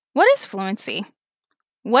What is fluency?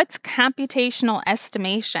 What's computational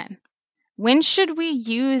estimation? When should we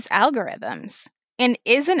use algorithms? And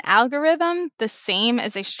is an algorithm the same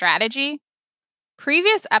as a strategy?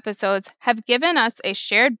 Previous episodes have given us a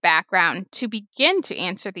shared background to begin to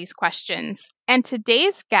answer these questions, and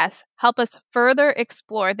today's guests help us further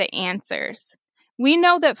explore the answers. We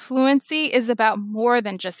know that fluency is about more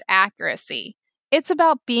than just accuracy. It's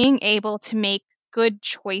about being able to make good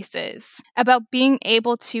choices, about being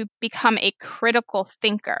able to become a critical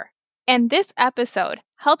thinker. And this episode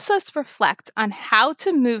helps us reflect on how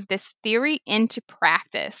to move this theory into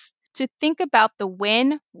practice, to think about the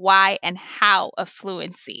when, why, and how of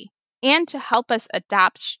fluency, and to help us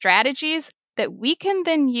adopt strategies that we can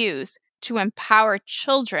then use to empower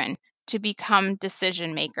children to become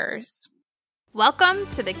decision makers. Welcome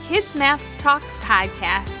to the Kids Math Talk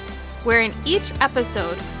podcast, where in each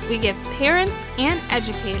episode we give parents and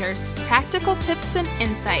educators practical tips and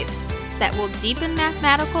insights that will deepen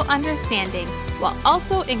mathematical understanding while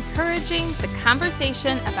also encouraging the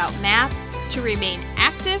conversation about math to remain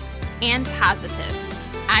active and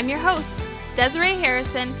positive. I'm your host, Desiree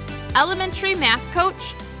Harrison, elementary math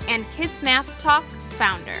coach and Kids Math Talk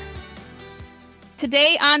founder.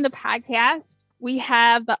 Today on the podcast, we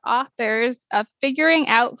have the authors of Figuring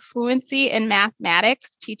Out Fluency in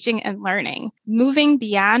Mathematics, Teaching and Learning, Moving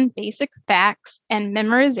Beyond Basic Facts and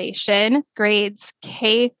Memorization, grades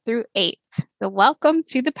K through 8. So welcome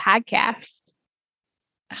to the podcast.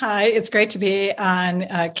 Hi, it's great to be on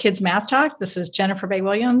Kids Math Talk. This is Jennifer Bay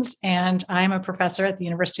Williams, and I'm a professor at the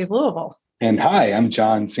University of Louisville. And hi, I'm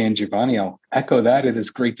John San Giovanni. I'll echo that. It is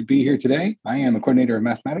great to be here today. I am a coordinator of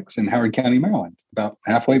mathematics in Howard County, Maryland, about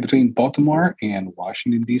halfway between Baltimore and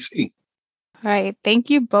Washington, D.C. All right. Thank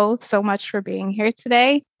you both so much for being here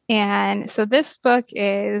today. And so this book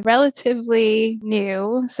is relatively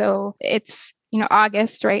new. So it's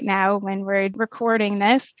August right now when we're recording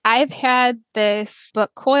this. I've had this book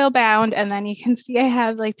coil bound, and then you can see I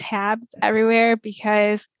have tabs everywhere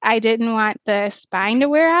because I didn't want the spine to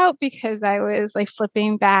wear out because I was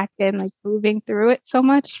flipping back and moving through it so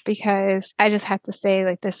much, because I just have to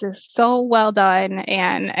say this is so well done.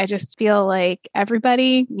 And I just feel like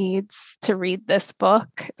everybody needs to read this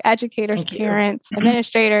book. Educators, parents,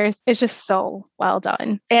 administrators. It's just so well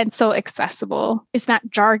done and so accessible. It's not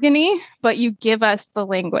jargony, but you give us the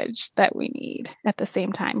language that we need at the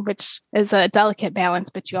same time, which is a delicate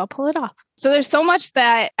balance, but you all pull it off. So there's so much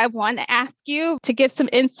that I want to ask you to give some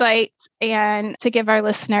insights and to give our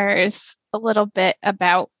listeners a little bit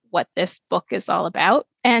about what this book is all about.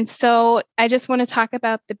 And so I just want to talk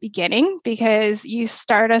about the beginning, because you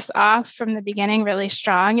start us off from the beginning really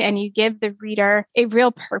strong and you give the reader a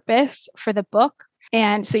real purpose for the book.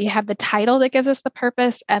 And so you have the title that gives us the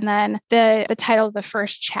purpose, and then the title of the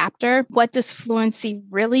first chapter. What does fluency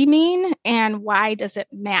really mean, and why does it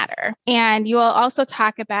matter? And you will also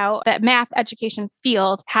talk about that math education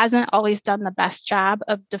field hasn't always done the best job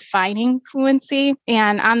of defining fluency.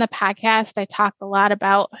 And on the podcast, I talk a lot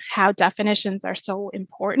about how definitions are so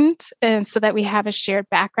important, and so that we have a shared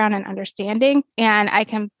background and understanding. And I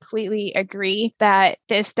completely agree that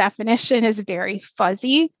this definition is very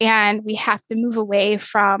fuzzy, and we have to move away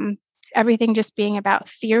from everything just being about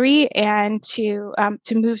theory and to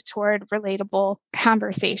move toward relatable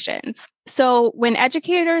conversations. So when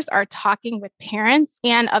educators are talking with parents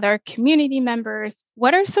and other community members,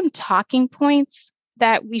 what are some talking points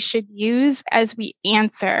that we should use as we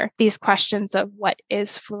answer these questions of what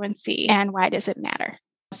is fluency and why does it matter?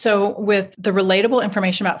 So with the relatable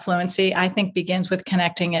information about fluency, I think begins with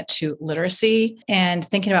connecting it to literacy and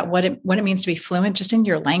thinking about what it means to be fluent just in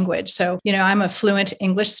your language. So, I'm a fluent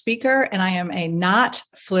English speaker and I am a not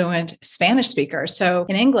fluent Spanish speaker. So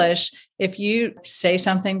in English, if you say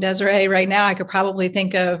something, Desiree, right now, I could probably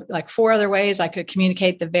think of 4 other ways I could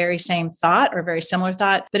communicate the very same thought or very similar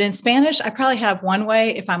thought. But in Spanish, I probably have one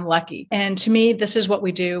way if I'm lucky. And to me, this is what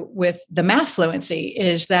we do with the math fluency,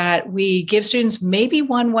 is that we give students maybe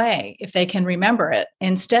one way if they can remember it,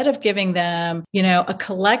 instead of giving them, a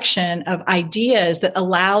collection of ideas that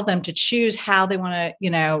allow them to choose how they want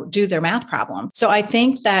to, do their math problem. So I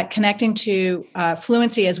think that connecting to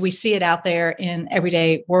fluency as we see it out there in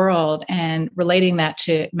everyday world and relating that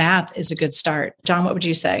to math is a good start. John, what would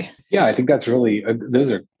you say? Yeah, I think that's really,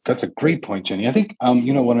 that's a great point, Jenny. I think,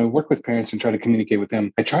 when I work with parents and try to communicate with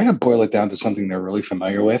them, I try to boil it down to something they're really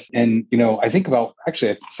familiar with. And, I think about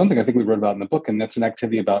something I think we wrote about in the book, and that's an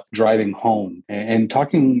activity about driving home and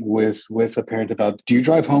talking with a parent about, do you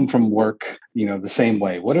drive home from work, the same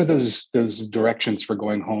way? What are those directions for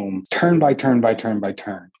going home, turn by turn by turn by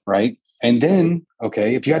turn, right? And then,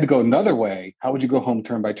 okay, if you had to go another way, how would you go home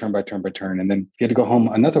turn by turn by turn by turn? And then if you had to go home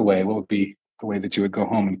another way, what would be the way that you would go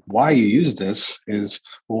home? And why you use this is,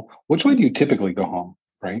 well, which way do you typically go home,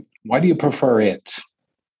 right? Why do you prefer it?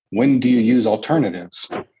 When do you use alternatives?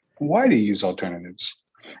 Why do you use alternatives?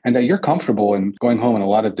 And that you're comfortable in going home in a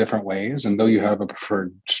lot of different ways. And though you have a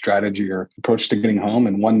preferred strategy or approach to getting home,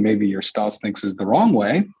 and one maybe your spouse thinks is the wrong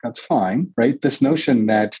way, that's fine, right? This notion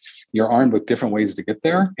that you're armed with different ways to get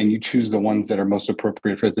there and you choose the ones that are most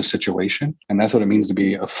appropriate for the situation. And that's what it means to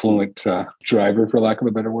be a fluent driver, for lack of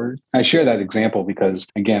a better word. I share that example because,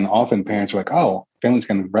 again, often parents are like, oh, families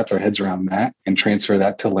can wrap their heads around that and transfer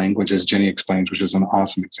that to language, as Jenny explains, which is an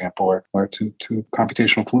awesome example, or to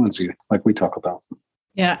computational fluency, like we talk about.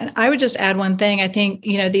 Yeah. And I would just add one thing. I think,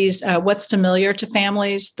 these, what's familiar to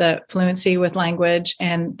families, the fluency with language,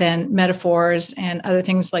 and then metaphors and other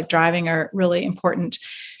things like driving are really important.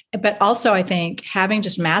 But also, I think having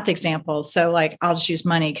just math examples. So like, I'll just use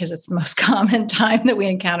money because it's the most common time that we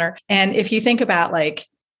encounter. And if you think about like,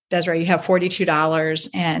 Desiree, you have $42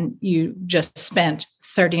 and you just spent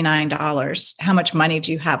 $39. How much money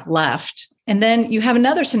do you have left? And then you have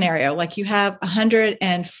another scenario, like you have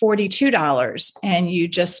 $142 and you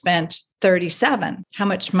just spent $37. How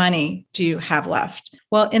much money do you have left?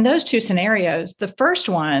 Well, in those two scenarios, the first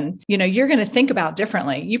one, you're going to think about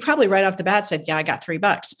differently. You probably right off the bat said, yeah, I got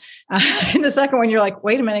 $3. In the second one, you're like,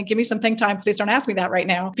 wait a minute, give me some think time. Please don't ask me that right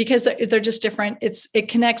now, because they're just different. It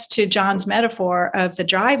connects to John's metaphor of the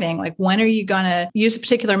driving. Like, when are you going to use a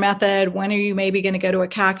particular method? When are you maybe going to go to a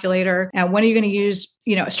calculator? And when are you going to use,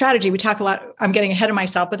 a strategy? We talk a lot, I'm getting ahead of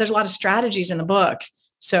myself, but there's a lot of strategies in the book.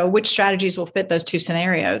 So which strategies will fit those two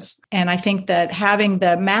scenarios? And I think that having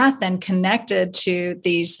the math then connected to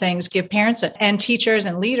these things give parents and teachers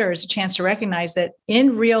and leaders a chance to recognize that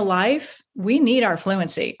in real life, we need our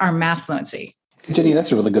fluency, our math fluency. Jenny,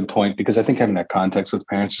 that's a really good point, because I think having that context with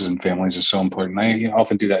parents and families is so important. I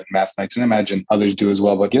often do that in math nights, and I imagine others do as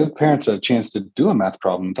well, but give parents a chance to do a math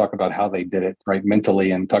problem, talk about how they did it, right, mentally,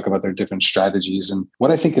 and talk about their different strategies. And what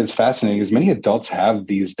I think is fascinating is many adults have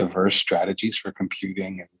these diverse strategies for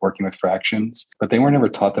computing and working with fractions, but they were never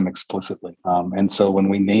taught them explicitly. And so when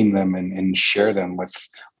we name them and share them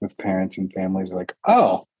with parents and families, they're like,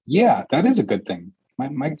 oh, yeah, that is a good thing.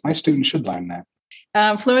 My student should learn that.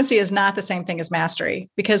 Fluency is not the same thing as mastery,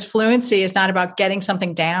 because fluency is not about getting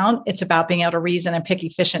something down. It's about being able to reason and pick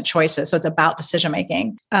efficient choices. So it's about decision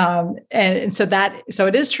making. So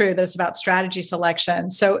it is true that it's about strategy selection.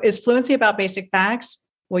 So is fluency about basic facts?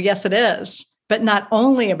 Well, yes, it is, but not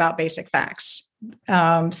only about basic facts.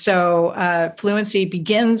 Fluency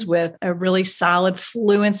begins with a really solid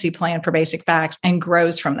fluency plan for basic facts and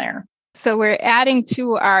grows from there. So we're adding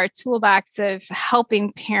to our toolbox of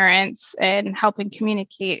helping parents and helping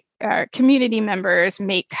communicate our community members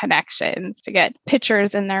make connections to get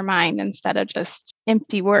pictures in their mind instead of just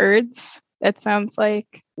empty words. It sounds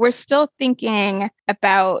like we're still thinking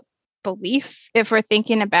about beliefs if we're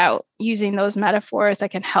thinking about using those metaphors that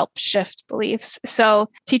can help shift beliefs. So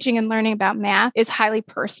teaching and learning about math is highly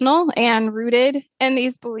personal and rooted in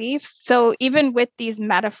these beliefs. So even with these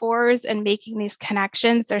metaphors and making these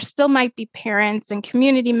connections, there still might be parents and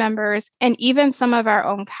community members and even some of our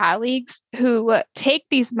own colleagues who take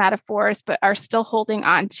these metaphors but are still holding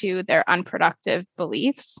on to their unproductive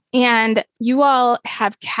beliefs. And you all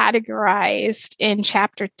have categorized in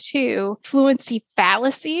chapter 2 fluency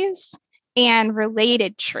fallacies and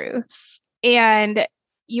related truths. And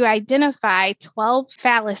you identify 12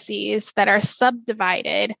 fallacies that are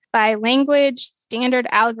subdivided by language, standard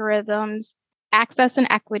algorithms, access and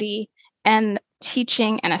equity, and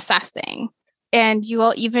teaching and assessing. And you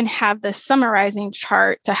will even have the summarizing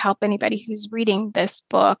chart to help anybody who's reading this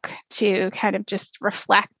book to kind of just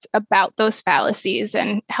reflect about those fallacies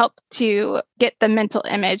and help to get the mental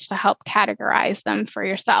image to help categorize them for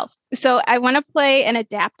yourself. So I want to play an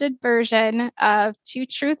adapted version of Two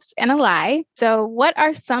Truths and a Lie. So what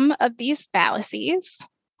are some of these fallacies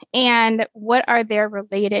and what are their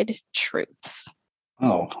related truths?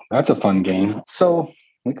 Oh, that's a fun game. So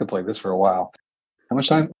we could play this for a while. How much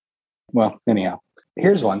time? Well, anyhow,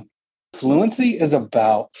 here's one. Fluency is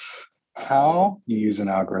about how you use an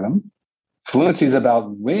algorithm. Fluency is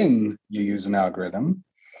about when you use an algorithm.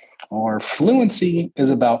 Or fluency is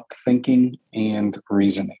about thinking and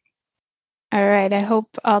reasoning. All right. I hope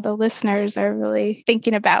all the listeners are really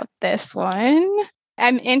thinking about this one.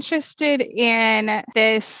 I'm interested in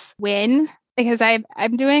this when, because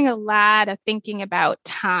I'm doing a lot of thinking about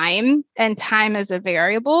time and time as a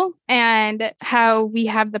variable and how we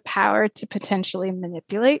have the power to potentially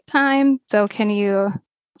manipulate time. So can you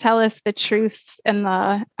tell us the truth and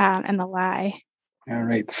the lie? All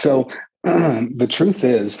right. So The truth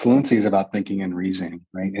is, fluency is about thinking and reasoning,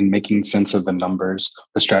 right? And making sense of the numbers,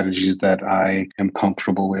 the strategies that I am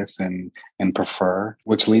comfortable with and prefer,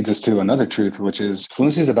 which leads us to another truth, which is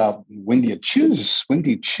fluency is about when do you choose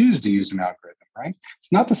to use an algorithm, right?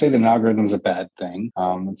 It's not to say that an algorithm is a bad thing.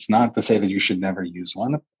 It's not to say that you should never use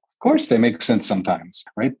one. Of course, they make sense sometimes,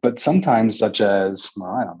 right? But sometimes, such as,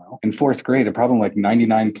 well, I don't know, in fourth grade, a problem like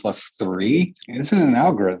 99 plus 3 isn't an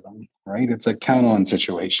algorithm, right? It's a count on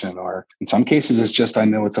situation, or in some cases, it's just, I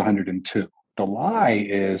know it's 102. The lie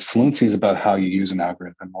is fluency is about how you use an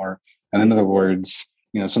algorithm, and in other words,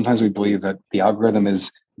 sometimes we believe that the algorithm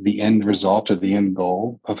is the end result or the end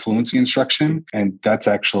goal of fluency instruction. And that's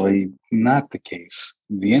actually not the case.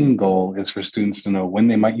 The end goal is for students to know when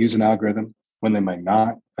they might use an algorithm, when they might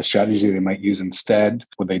not, a strategy they might use instead.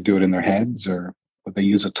 Would they do it in their heads, or would they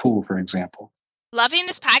use a tool, for example? Loving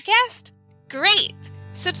this podcast? Great!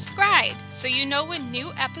 Subscribe so you know when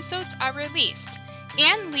new episodes are released,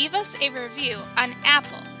 and leave us a review on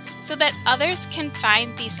Apple so that others can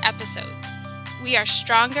find these episodes. We are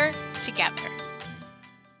stronger together.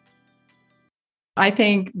 I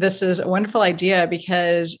think this is a wonderful idea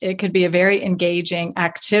because it could be a very engaging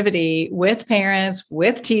activity with parents,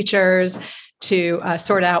 with teachers, to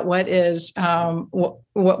sort out what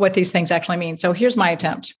these things actually mean. So here's my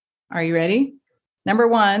attempt. Are you ready? Number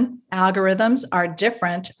 1, algorithms are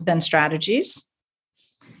different than strategies.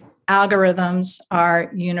 Algorithms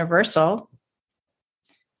are universal.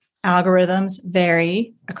 Algorithms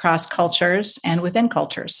vary across cultures and within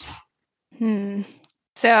cultures.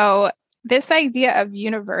 So this idea of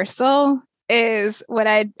universal is what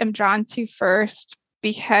I am drawn to first,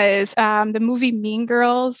 because the movie Mean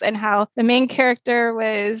Girls, and how the main character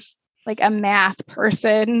was like a math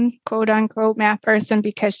person, quote unquote math person,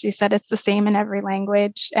 because she said it's the same in every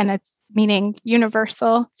language and it's meaning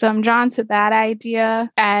universal. So I'm drawn to that idea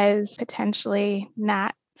as potentially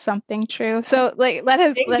not something true. So let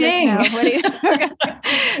us know. What do you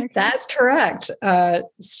okay. That's correct.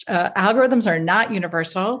 Algorithms are not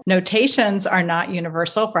universal. Notations are not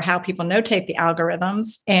universal for how people notate the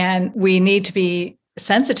algorithms. And we need to be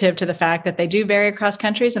sensitive to the fact that they do vary across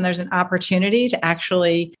countries, and there's an opportunity to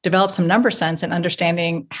actually develop some number sense and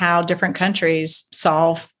understanding how different countries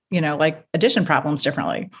solve, like addition problems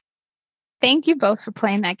differently. Thank you both for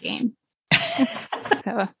playing that game.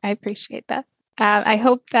 So I appreciate that. I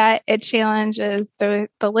hope that it challenges the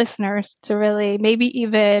listeners to really maybe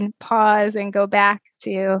even pause and go back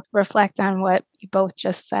to reflect on what you both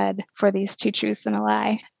just said for these 2 truths and a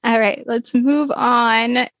lie. All right, let's move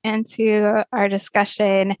on into our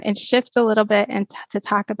discussion and shift a little bit and to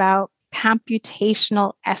talk about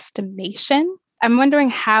computational estimation. I'm wondering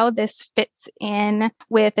how this fits in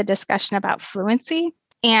with a discussion about fluency,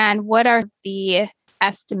 and what are the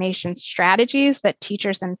estimation strategies that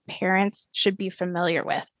teachers and parents should be familiar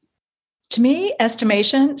with? To me,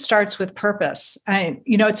 estimation starts with purpose.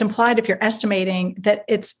 It's implied if you're estimating that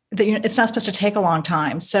it's not supposed to take a long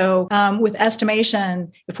time. So with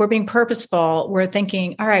estimation, if we're being purposeful, we're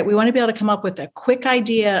thinking, all right, we want to be able to come up with a quick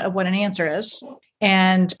idea of what an answer is.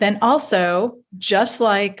 And then also, just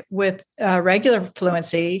like with regular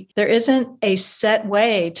fluency, there isn't a set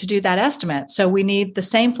way to do that estimate. So we need the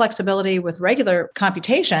same flexibility with regular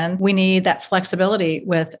computation. We need that flexibility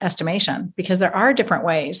with estimation, because there are different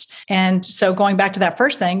ways. And so going back to that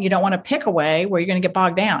first thing, you don't want to pick a way where you're going to get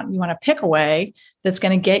bogged down. You want to pick a way that's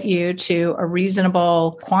going to get you to a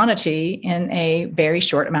reasonable quantity in a very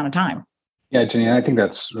short amount of time. Yeah, Jenny, I think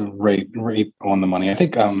that's right on the money. I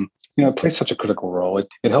think it plays such a critical role.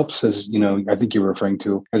 It helps as, I think you were referring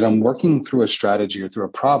to, as I'm working through a strategy or through a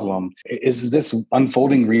problem, is this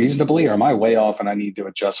unfolding reasonably, or am I way off and I need to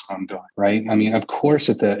adjust what I'm doing, right? I mean, of course,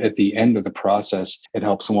 at the end of the process, it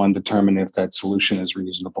helps one determine if that solution is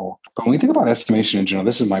reasonable. But when we think about estimation in general,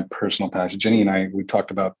 this is my personal passion. Jenny and I, we talked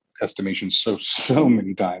about estimation so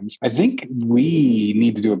many times. I think we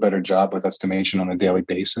need to do a better job with estimation on a daily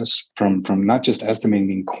basis, from not just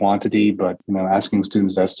estimating quantity, but asking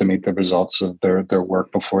students to estimate the results of their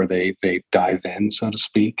work before they dive in, so to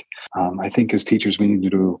speak. I think as teachers, we need to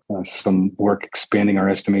do some work expanding our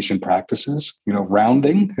estimation practices.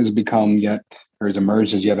 Rounding has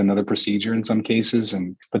emerged as yet another procedure in some cases.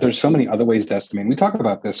 But there's so many other ways to estimate. And we talk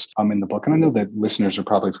about this in the book, and I know that listeners are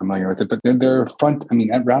probably familiar with it, but they're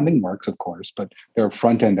rounding works, of course, but there are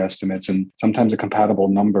front-end estimates, and sometimes a compatible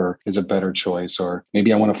number is a better choice. Or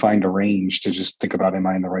maybe I want to find a range to just think about, am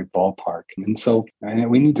I in the right ballpark? And so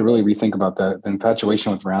we need to really rethink about the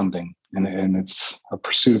infatuation with rounding. And it's a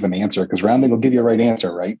pursuit of an answer, because rounding will give you a right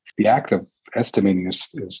answer, right? The act of estimating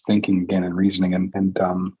is thinking again and reasoning. And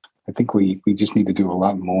I think we just need to do a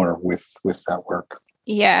lot more with that work.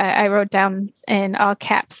 Yeah, I wrote down in all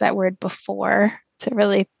caps that word before to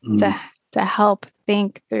really to help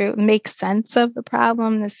think through, make sense of the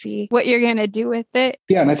problem, to see what you're going to do with it.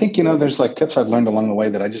 Yeah. And I think, there's like tips I've learned along the way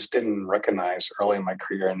that I just didn't recognize early in my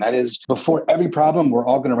career. And that is, before every problem, we're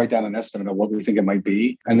all going to write down an estimate of what we think it might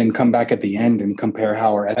be, and then come back at the end and compare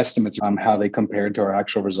how our estimates, how they compared to our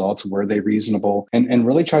actual results. Were they reasonable? And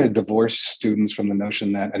really try to divorce students from the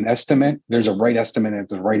notion that an estimate, there's a right estimate and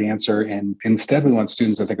it's a right answer. And instead, we want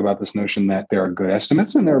students to think about this notion that there are good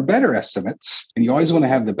estimates and there are better estimates. And you always want to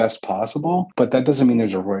have the best possible, but that doesn't mean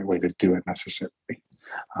there's a right way to do it necessarily.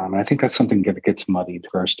 And I think that's something that gets muddied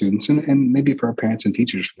for our students and maybe for our parents and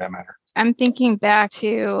teachers for that matter. I'm thinking back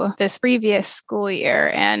to this previous school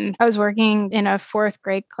year, and I was working in a 4th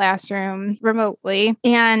grade classroom remotely.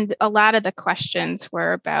 And a lot of the questions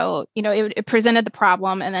were about, it presented the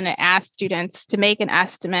problem and then it asked students to make an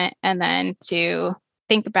estimate and then to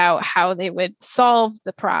think about how they would solve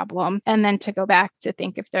the problem, and then to go back to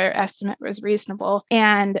think if their estimate was reasonable.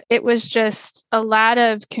 And it was just a lot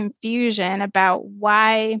of confusion about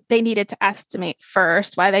why they needed to estimate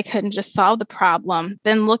first, why they couldn't just solve the problem,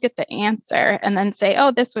 then look at the answer and then say,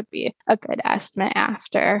 oh, this would be a good estimate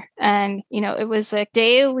after. And, it was a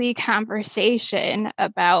daily conversation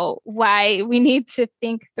about why we need to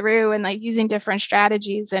think through and like using different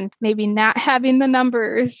strategies and maybe not having the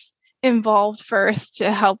numbers involved first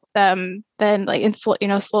to help them then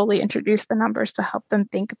slowly introduce the numbers to help them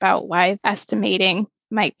think about why estimating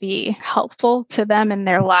might be helpful to them in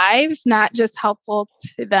their lives, not just helpful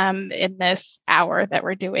to them in this hour that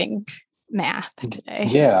we're doing math today.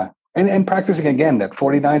 Yeah. And practicing again that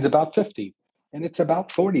 49 is about 50. And it's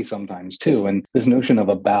about 40 sometimes too. And this notion of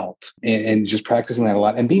about and just practicing that a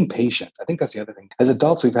lot and being patient. I think that's the other thing. As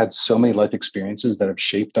adults, we've had so many life experiences that have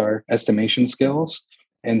shaped our estimation skills.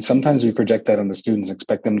 And sometimes we project that on the students,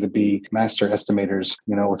 expect them to be master estimators,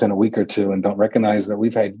 within a week or two, and don't recognize that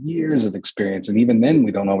we've had years of experience. And even then,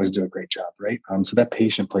 we don't always do a great job, right? So that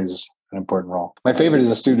patient plays an important role. My favorite is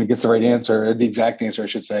a student who gets the right answer, the exact answer, I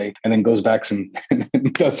should say, and then goes back and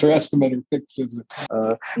does their estimate and fixes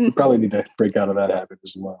it. We probably need to break out of that habit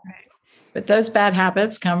as well. But those bad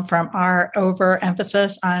habits come from our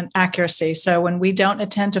overemphasis on accuracy. So when we don't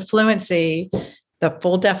attend to fluency, the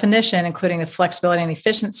full definition, including the flexibility and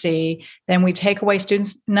efficiency, then we take away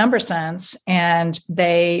students' number sense, and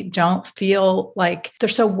they don't feel like they're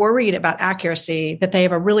so worried about accuracy that they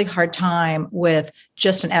have a really hard time with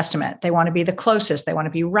just an estimate. They want to be the closest. They want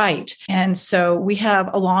to be right. And so we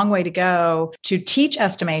have a long way to go to teach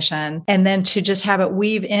estimation and then to just have it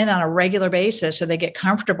weave in on a regular basis so they get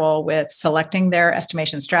comfortable with selecting their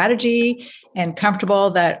estimation strategy and comfortable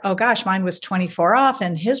that, oh gosh, mine was 24 off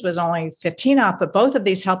and his was only 15 off. But both of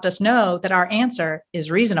these helped us know that our answer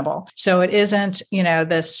is reasonable. So it isn't,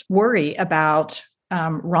 this worry about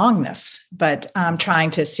wrongness, but trying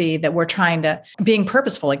to see that we're being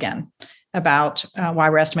purposeful again about why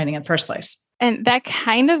we're estimating in the first place. And that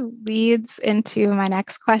kind of leads into my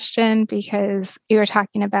next question, because you were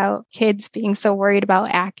talking about kids being so worried about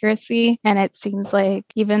accuracy. And it seems like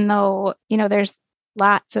even though, there's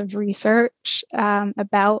lots of research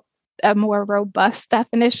about a more robust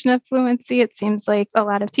definition of fluency, it seems like a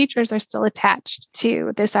lot of teachers are still attached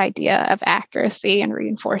to this idea of accuracy and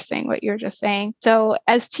reinforcing what you're just saying. So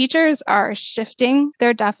as teachers are shifting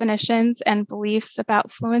their definitions and beliefs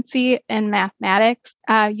about fluency in mathematics,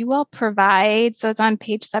 you all provide, so it's on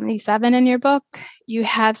page 77 in your book, you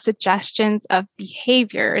have suggestions of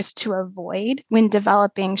behaviors to avoid when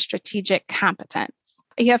developing strategic competence.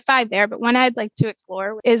 You have 5 there, but one I'd like to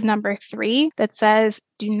explore is number 3 that says,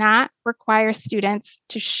 do not require students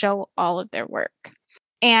to show all of their work.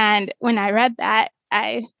 And when I read that,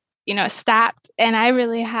 I, stopped and I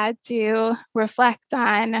really had to reflect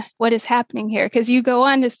on what is happening here. Because you go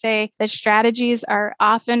on to say that strategies are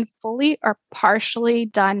often fully or partially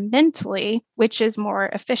done mentally, which is more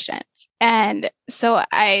efficient. And so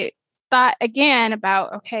I thought again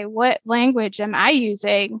about, okay, what language am I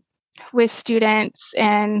using with students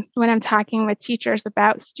and when I'm talking with teachers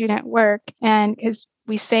about student work? And because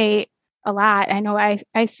we say a lot, I know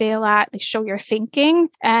I say a lot, like, show your thinking.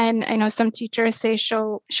 And I know some teachers say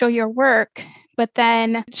show your work, but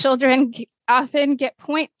then children often get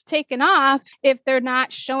points taken off if they're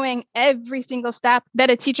not showing every single step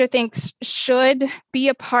that a teacher thinks should be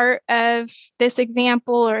a part of this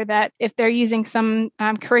example, or that if they're using some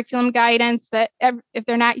curriculum guidance, that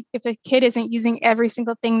if a kid isn't using every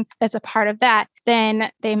single thing that's a part of that,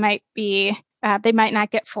 then they might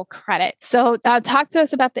not get full credit. So talk to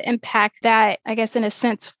us about the impact that, I guess, in a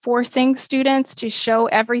sense, forcing students to show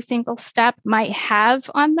every single step might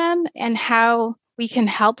have on them, and how we can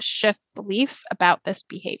help shift beliefs about this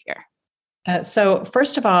behavior? So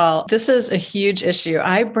first of all, this is a huge issue.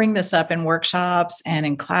 I bring this up in workshops and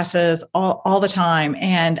in classes all the time.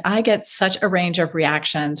 And I get such a range of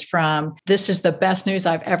reactions from this is the best news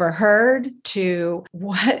I've ever heard to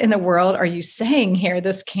what in the world are you saying here?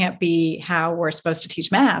 This can't be how we're supposed to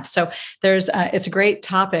teach math. So it's a great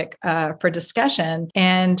topic for discussion.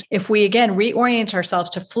 And if we, again, reorient ourselves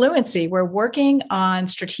to fluency, we're working on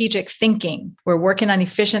strategic thinking. We're working on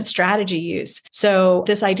efficient strategy use. So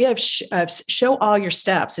this idea of show all your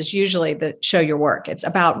steps is usually the show your work. It's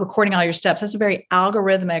about recording all your steps. That's a very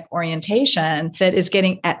algorithmic orientation that is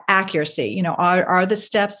getting at accuracy. Are the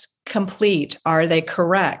steps complete? Are they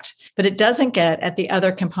correct? But it doesn't get at the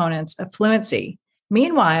other components of fluency.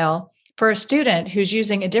 Meanwhile, for a student who's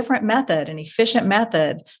using a different method, an efficient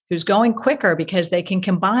method, who's going quicker because they can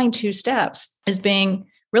combine two steps, is being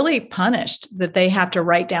really punished that they have to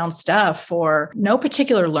write down stuff for no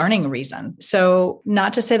particular learning reason. So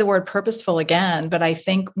not to say the word purposeful again, but I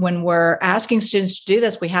think when we're asking students to do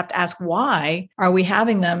this, we have to ask, why are we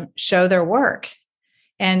having them show their work?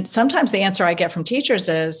 And sometimes the answer I get from teachers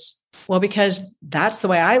is, well, because that's the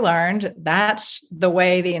way I learned. That's the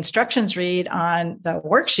way the instructions read on the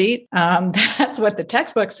worksheet. That's what the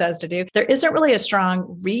textbook says to do. There isn't really a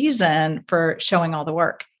strong reason for showing all the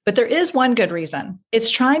work. But there is one good reason. It's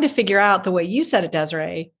trying to figure out the way you said it,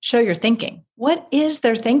 Desiree, show your thinking. What is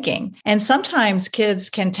their thinking? And sometimes kids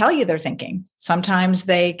can tell you their thinking. Sometimes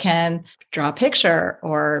they can draw a picture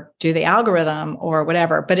or do the algorithm or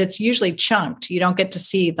whatever, but it's usually chunked. You don't get to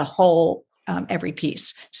see the whole every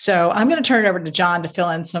piece. So I'm going to turn it over to John to fill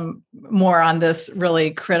in some more on this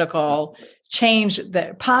really critical change,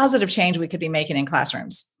 the positive change we could be making in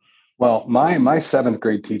classrooms. Well, my seventh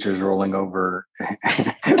grade teacher is rolling over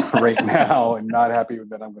right now and not happy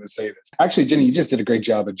that I'm going to say this. Actually, Jenny, you just did a great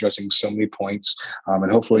job addressing so many points.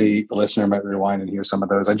 And hopefully the listener might rewind and hear some of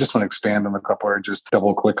those. I just want to expand on a couple or just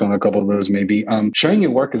double click on a couple of those maybe. Showing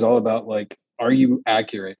your work is all about are you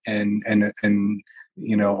accurate? And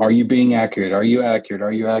are you being accurate? Are you accurate?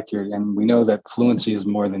 Are you accurate? And we know that fluency is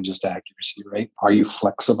more than just accuracy, right? Are you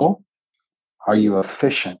flexible? Are you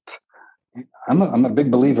efficient? I'm a big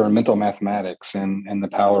believer in mental mathematics and the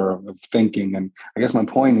power of thinking. And I guess my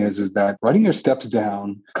point is that writing your steps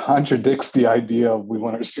down contradicts the idea of we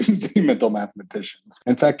want our students to be mental mathematicians.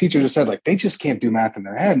 In fact, teachers just said they just can't do math in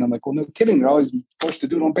their head. And I'm like, well, no kidding. They're always forced to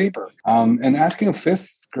do it on paper. And asking a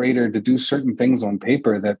fifth grader to do certain things on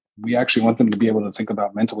paper that we actually want them to be able to think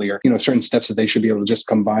about mentally, or certain steps that they should be able to just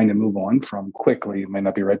combine and move on from quickly. It might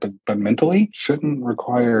not be right, but mentally shouldn't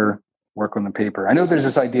require work on the paper. I know there's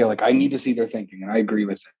this idea I need to see their thinking, and I agree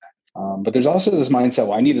with that. But there's also this mindset,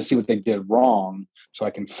 well, I need to see what they did wrong so I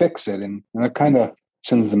can fix it. And that kind of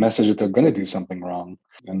sends the message that they're going to do something wrong.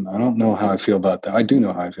 And I don't know how I feel about that. I do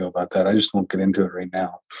know how I feel about that. I just won't get into it right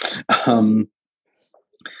now.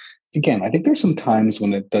 Again, I think there's some times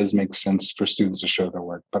when it does make sense for students to show their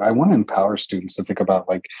work, but I want to empower students to think about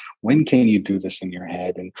when can you do this in your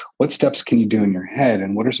head, and what steps can you do in your head,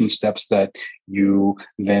 and what are some steps that you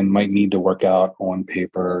then might need to work out on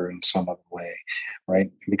paper in some other way, right?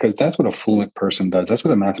 Because that's what a fluent person does. That's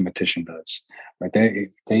what a mathematician does, right?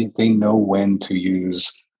 They know when to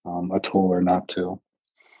use a tool or not to.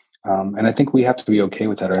 And I think we have to be okay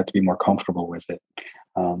with that, or have to be more comfortable with it.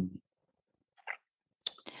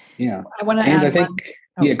 Yeah. I want to add. I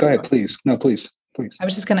think, go ahead, please. No, please. I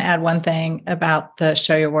was just going to add one thing about the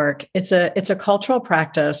show your work. It's a cultural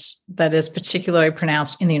practice that is particularly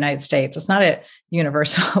pronounced in the United States. It's not a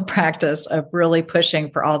universal practice of really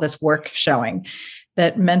pushing for all this work showing.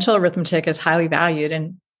 That mental arithmetic is highly valued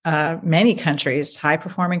in many countries, high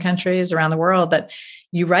performing countries around the world, that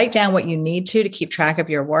you write down what you need to keep track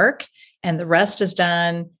of your work, and the rest is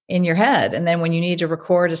done in your head. And then when you need to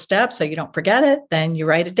record a step so you don't forget it, then you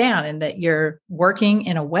write it down, and that you're working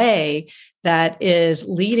in a way that is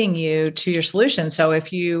leading you to your solution. So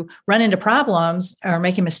if you run into problems or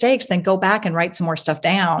making mistakes, then go back and write some more stuff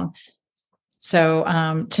down.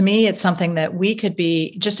 So to me, it's something that we could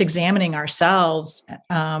be just examining ourselves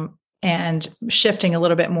and shifting a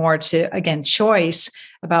little bit more to, again, choice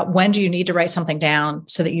about when do you need to write something down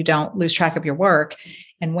so that you don't lose track of your work,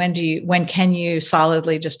 and when can you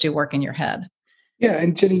solidly just do work in your head? Yeah,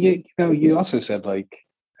 and Jenny, you also said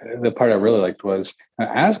the part I really liked was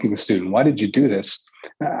asking a student, why did you do this?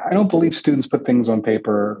 I don't believe students put things on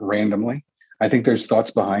paper randomly. I think there's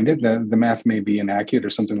thoughts behind it. The math may be inaccurate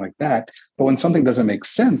or something like that. But when something doesn't make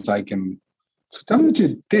sense, I can So tell me what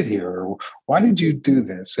you did here, or why did you do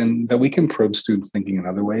this? And that we can probe students' thinking in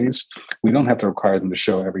other ways. We don't have to require them to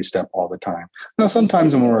show every step all the time. Now,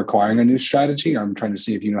 sometimes when we're requiring a new strategy, or I'm trying to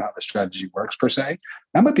see if you know how the strategy works per se,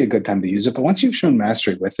 that might be a good time to use it. But once you've shown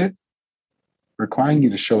mastery with it, requiring you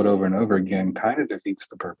to show it over and over again kind of defeats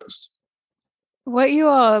the purpose. What you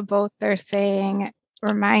all both are saying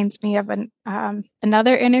reminds me of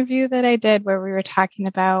another interview that I did where we were talking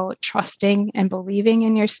about trusting and believing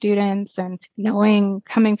in your students and knowing,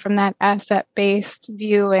 coming from that asset-based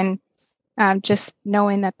view, and just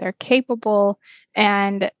knowing that they're capable.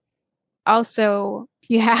 And also,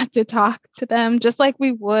 you have to talk to them just like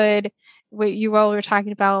we would. You all were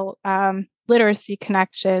talking about literacy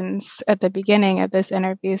connections at the beginning of this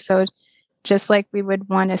interview. So just like we would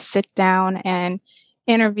want to sit down and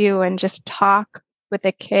interview and just talk with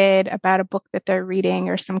a kid about a book that they're reading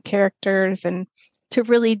or some characters, and to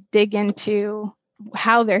really dig into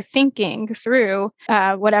how they're thinking through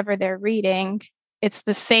whatever they're reading. It's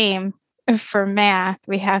the same for math.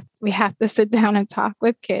 We have to sit down and talk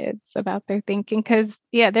with kids about their thinking, because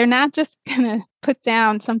they're not just gonna put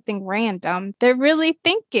down something random. They're really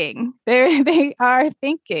thinking. They are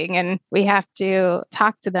thinking, and we have to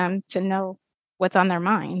talk to them to know what's on their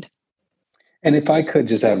mind. And if I could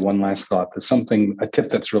just add one last thought to a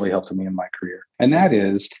tip that's really helped me in my career, and that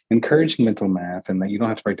is encouraging mental math, and that you don't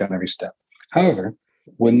have to write down every step. However,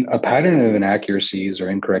 when a pattern of inaccuracies or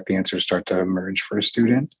incorrect answers start to emerge for a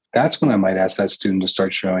student, that's when I might ask that student to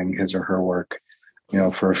start showing his or her work,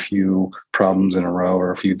 for a few problems in a row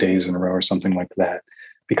or a few days in a row or something like that.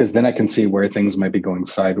 Because then I can see where things might be going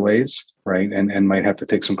sideways, right? And might have to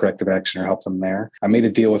take some corrective action or help them there. I made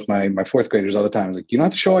a deal with my fourth graders all the time. I was like, you don't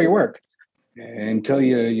have to show all your work until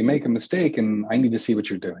you make a mistake, and I need to see what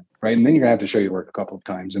you're doing, right? And then you're gonna have to show your work a couple of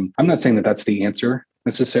times. And I'm not saying that that's the answer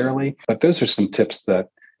necessarily, but those are some tips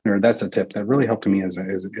that's a tip that really helped me as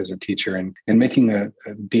a teacher, and making a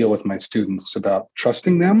deal with my students about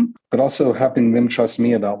trusting them, but also having them trust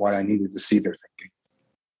me about why I needed to see their thinking.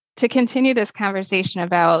 To continue this conversation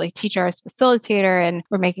about teacher as facilitator, and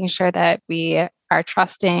we're making sure that we are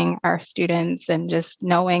trusting our students and just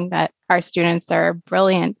knowing that our students are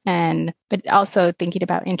brilliant, but also thinking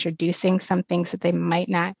about introducing some things that they might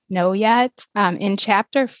not know yet. In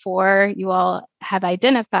chapter 4, you all have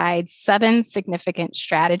identified 7 significant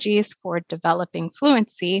strategies for developing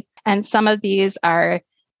fluency. And some of these are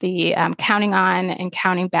the counting on and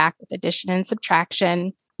counting back with addition and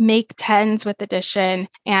subtraction, make tens with addition,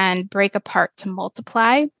 and break apart to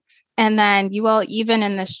multiply. And then you all, even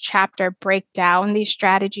in this chapter, break down these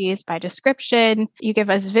strategies by description. You give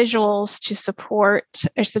us visuals to support,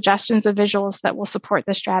 or suggestions of visuals that will support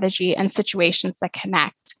the strategy, and situations that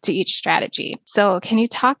connect to each strategy. So can you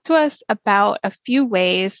talk to us about a few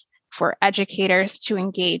ways for educators to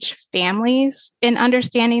engage families in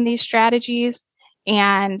understanding these strategies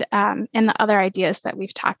and the other ideas that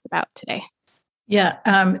we've talked about today? Yeah,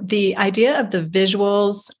 the idea of the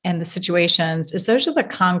visuals and the situations is those are the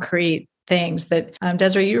concrete things that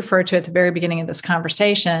Desiree, you referred to at the very beginning of this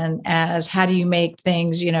conversation as how do you make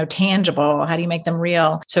things, tangible? How do you make them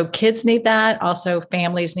real? So kids need that. Also,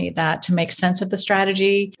 families need that to make sense of the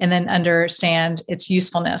strategy and then understand its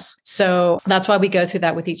usefulness. So that's why we go through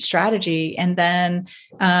that with each strategy. And then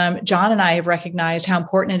John and I have recognized how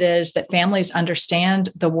important it is that families understand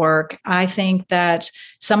the work. I think that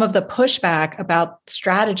some of the pushback about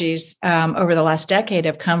strategies over the last decade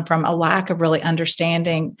have come from a lack of really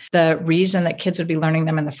understanding the reason that kids would be learning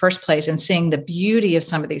them in the first place and seeing the beauty of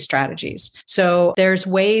some of these strategies. So there's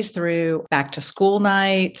ways through back to school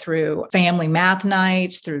night, through family math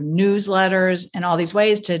nights, through newsletters, and all these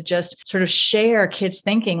ways to just sort of share kids'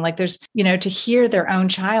 thinking. Like there's, to hear their own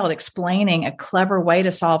child explaining a clever way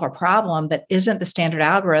to solve a problem that isn't the standard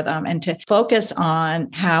algorithm, and to focus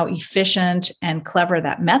on how efficient and clever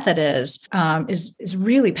that method is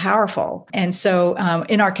really powerful. And so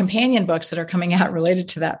in our companion books that are coming out related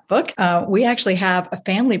to that book, we actually have a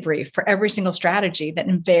family brief for every single strategy that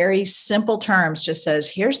in very simple terms just says,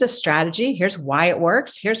 here's the strategy, here's why it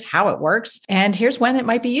works, here's how it works, and here's when it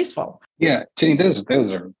might be useful. Yeah, Jenny,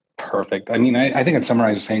 those are perfect. I mean, I think I'd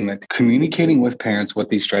summarize saying that communicating with parents what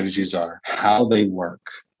these strategies are, how they work,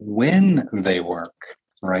 when they work,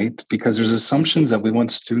 right? Because there's assumptions that we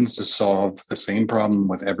want students to solve the same problem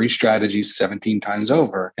with every strategy 17 times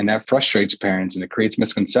over. And that frustrates parents, and it creates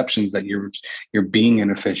misconceptions that you're being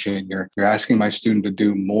inefficient. You're asking my student to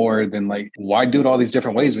do more than why do it all these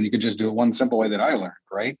different ways when you could just do it one simple way that I learned,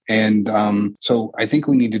 right? And so I think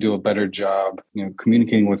we need to do a better job,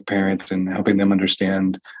 communicating with parents and helping them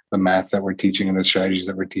understand the math that we're teaching and the strategies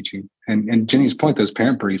that we're teaching. And Jenny's point, those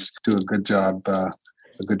parent briefs do a good job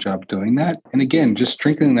a good job doing that. And again, just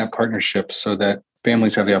strengthening that partnership so that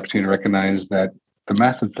families have the opportunity to recognize that the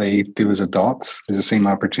math that they do as adults is the same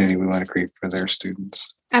opportunity we want to create for their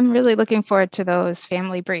students. I'm really looking forward to those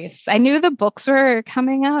family briefs. I knew the books were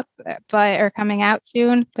coming out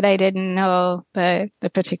soon, but I didn't know the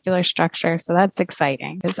particular structure. So that's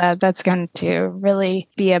exciting because that's going to really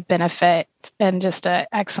be a benefit and just an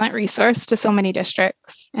excellent resource to so many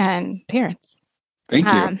districts and parents. Thank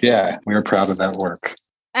you. Yeah, we're proud of that work.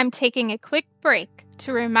 I'm taking a quick break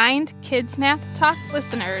to remind Kids Math Talk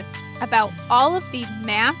listeners about all of the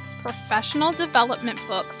math professional development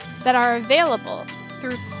books that are available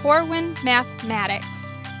through Corwin Mathematics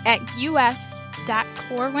at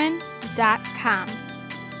us.corwin.com.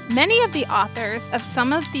 Many of the authors of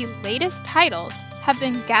some of the latest titles have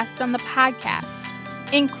been guests on the podcast,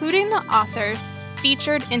 including the authors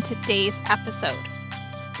featured in today's episode.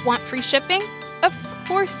 Want free shipping? Of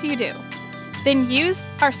course you do. Then use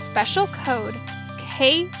our special code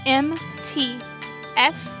KMTSHIP.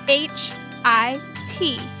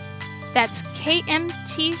 That's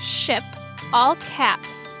KMT SHIP, all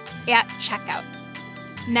caps, at checkout.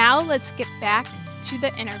 Now let's get back to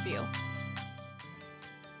the interview.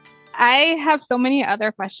 I have so many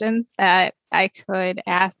other questions that I could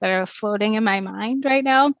ask that are floating in my mind right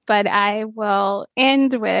now, but I will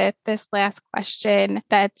end with this last question.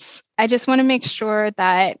 I just want to make sure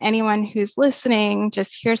that anyone who's listening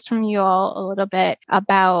just hears from you all a little bit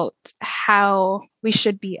about how we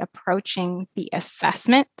should be approaching the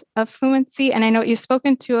assessment of fluency. And I know you've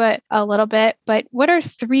spoken to it a little bit, but what are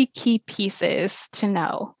 3 key pieces to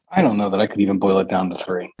know? I don't know that I could even boil it down to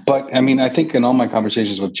 3. But I mean, I think in all my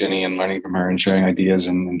conversations with Jenny and learning from her and sharing ideas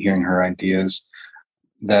and hearing her ideas,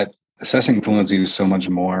 that assessing fluency is so much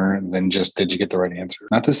more than just, did you get the right answer?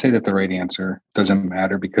 Not to say that the right answer doesn't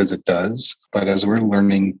matter, because it does. But as we're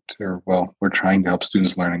we're trying to help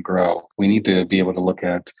students learn and grow, we need to be able to look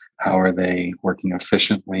at how are they working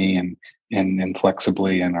efficiently and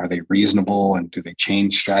flexibly, and are they reasonable, and do they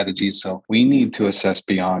change strategies? So we need to assess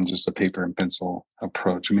beyond just a paper and pencil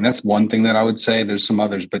approach. I mean, that's one thing that I would say. There's some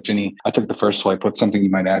others, but Jenny, I took the first swipe. What's something you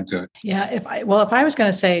might add to it? Yeah, if I was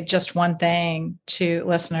going to say just one thing to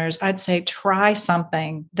listeners, I'd say try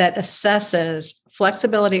something that assesses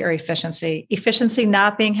flexibility or efficiency. Efficiency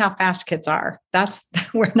not being how fast kids are.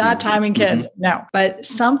 We're not timing kids. No, but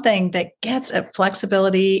something that gets at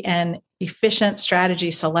flexibility and efficient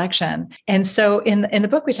strategy selection. And so in the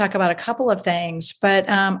book, we talk about a couple of things, but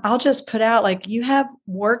I'll just put out, like, you have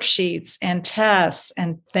worksheets and tests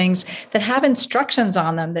and things that have instructions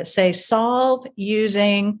on them that say solve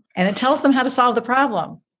using, and it tells them how to solve the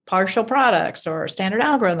problem. Partial products or standard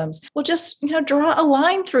algorithms. Well, just, draw a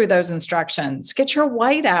line through those instructions, get your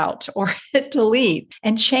white out or hit delete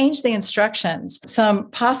and change the instructions. Some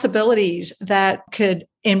possibilities that could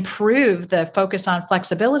improve the focus on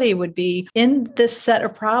flexibility would be, in this set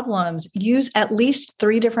of problems, use at least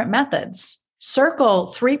 3 different methods. Circle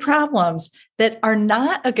 3 problems that are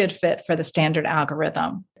not a good fit for the standard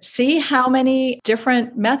algorithm. See how many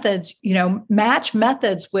different methods, match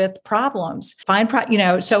methods with problems.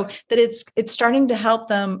 So that it's starting to help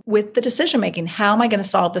them with the decision making. How am I going to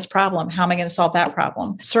solve this problem? How am I going to solve that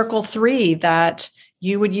problem? Circle 3 that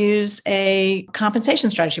you would use a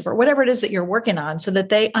compensation strategy for whatever it is that you're working on, so that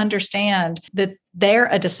they understand that they're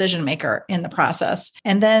a decision maker in the process.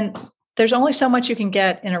 And then there's only so much you can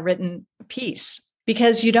get in a written piece,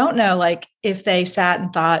 because you don't know, like, if they sat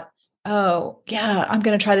and thought, oh, yeah, I'm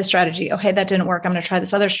going to try this strategy. Okay, that didn't work. I'm going to try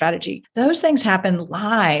this other strategy. Those things happen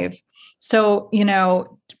live. So,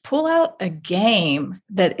 pull out a game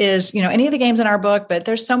that is, any of the games in our book, but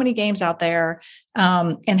there's so many games out there,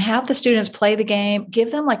 and have the students play the game.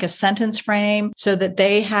 Give them like a sentence frame so that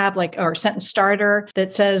they have or a sentence starter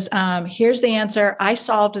that says, here's the answer. I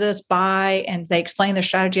solved this by, and they explain their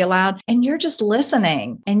strategy aloud, and you're just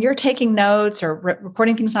listening and you're taking notes or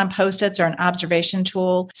recording things on Post-its or an observation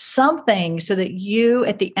tool, something so that you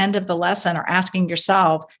at the end of the lesson are asking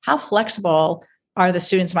yourself, how flexible are the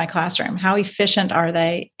students in my classroom? How efficient are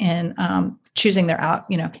they in choosing their out,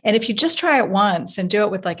 and if you just try it once and do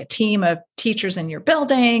it with like a team of teachers in your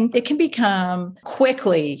building, it can become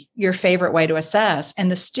quickly your favorite way to assess.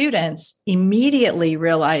 And the students immediately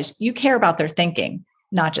realize you care about their thinking,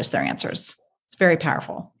 not just their answers. It's very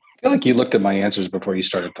powerful. I feel like you looked at my answers before you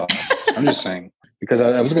started talking. I'm just saying, because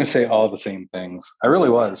I was going to say all the same things. I really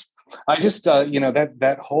was. I just,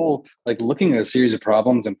 that whole, like looking at a series of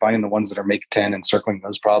problems and finding the ones that are make 10 and circling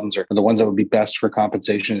those problems are the ones that would be best for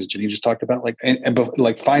compensation, as Jenny just talked about, like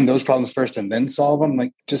find those problems first and then solve them.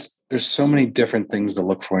 Like just, there's so many different things to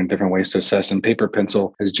look for and different ways to assess, and paper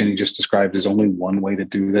pencil, as Jenny just described, is only one way to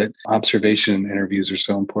do that. Observation and interviews are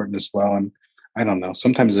so important as well. And I don't know.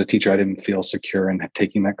 Sometimes as a teacher, I didn't feel secure in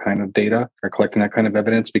taking that kind of data or collecting that kind of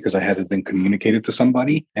evidence because I had to then communicate it to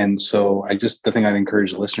somebody. And so the thing I'd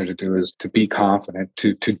encourage the listener to do is to be confident,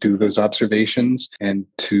 to do those observations and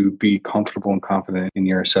to be comfortable and confident in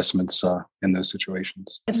your assessments in those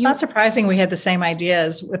situations. It's not surprising we had the same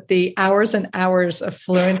ideas with the hours and hours of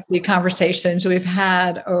fluency conversations we've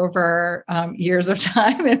had over years of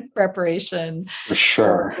time in preparation for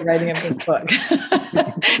sure for the writing of this book.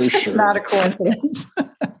 For It's sure. not a coincidence.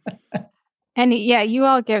 And yeah, you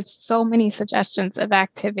all give so many suggestions of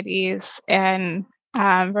activities and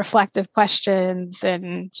reflective questions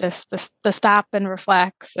and just the stop and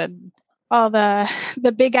reflects and all the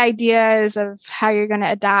big ideas of how you're going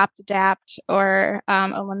to adapt, or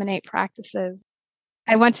eliminate practices.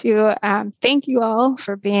 I want to thank you all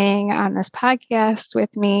for being on this podcast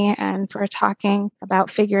with me and for talking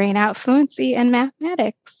about figuring out fluency in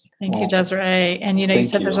mathematics. Thank you, Desiree. And, you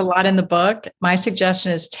said there's a lot in the book. My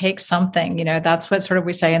suggestion is take something, that's what sort of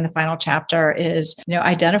we say in the final chapter is,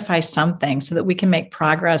 identify something so that we can make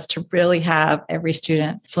progress to really have every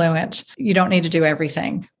student fluent. You don't need to do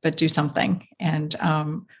everything, but do something. And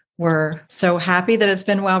we're so happy that it's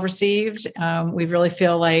been well received. We really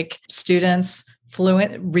feel like students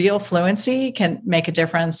real fluency can make a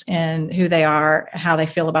difference in who they are, how they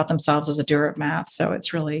feel about themselves as a doer of math. So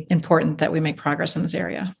it's really important that we make progress in this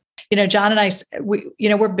area. John and I, we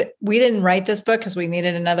didn't write this book because we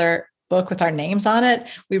needed another book with our names on it.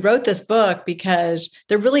 We wrote this book because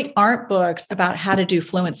there really aren't books about how to do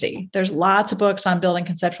fluency. There's lots of books on building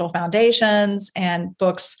conceptual foundations and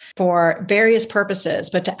books for various purposes,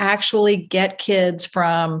 but to actually get kids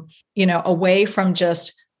from, away from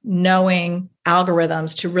just knowing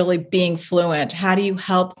algorithms to really being fluent, how do you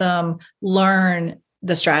help them learn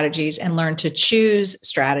the strategies and learn to choose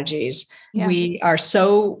strategies? Yeah. We are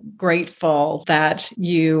so grateful that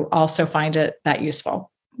you also find it that useful.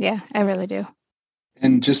 Yeah, I really do.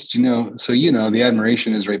 And just, the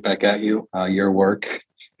admiration is right back at you. Your work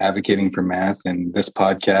advocating for math and this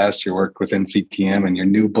podcast, your work with NCTM and your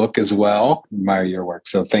new book as well. Admire your work.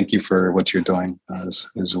 So thank you for what you're doing as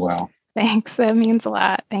well. Thanks. That means a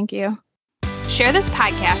lot. Thank you. Share this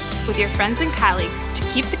podcast with your friends and colleagues to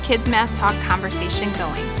keep the Kids Math Talk conversation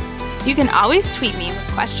going. You can always tweet me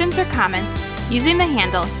with questions or comments using the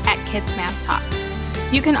handle @KidsMathTalk.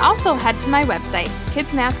 You can also head to my website,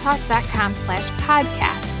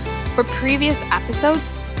 kidsmathtalk.com/podcast, for previous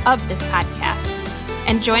episodes of this podcast.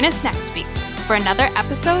 And join us next week for another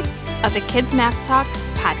episode of the Kids Math Talk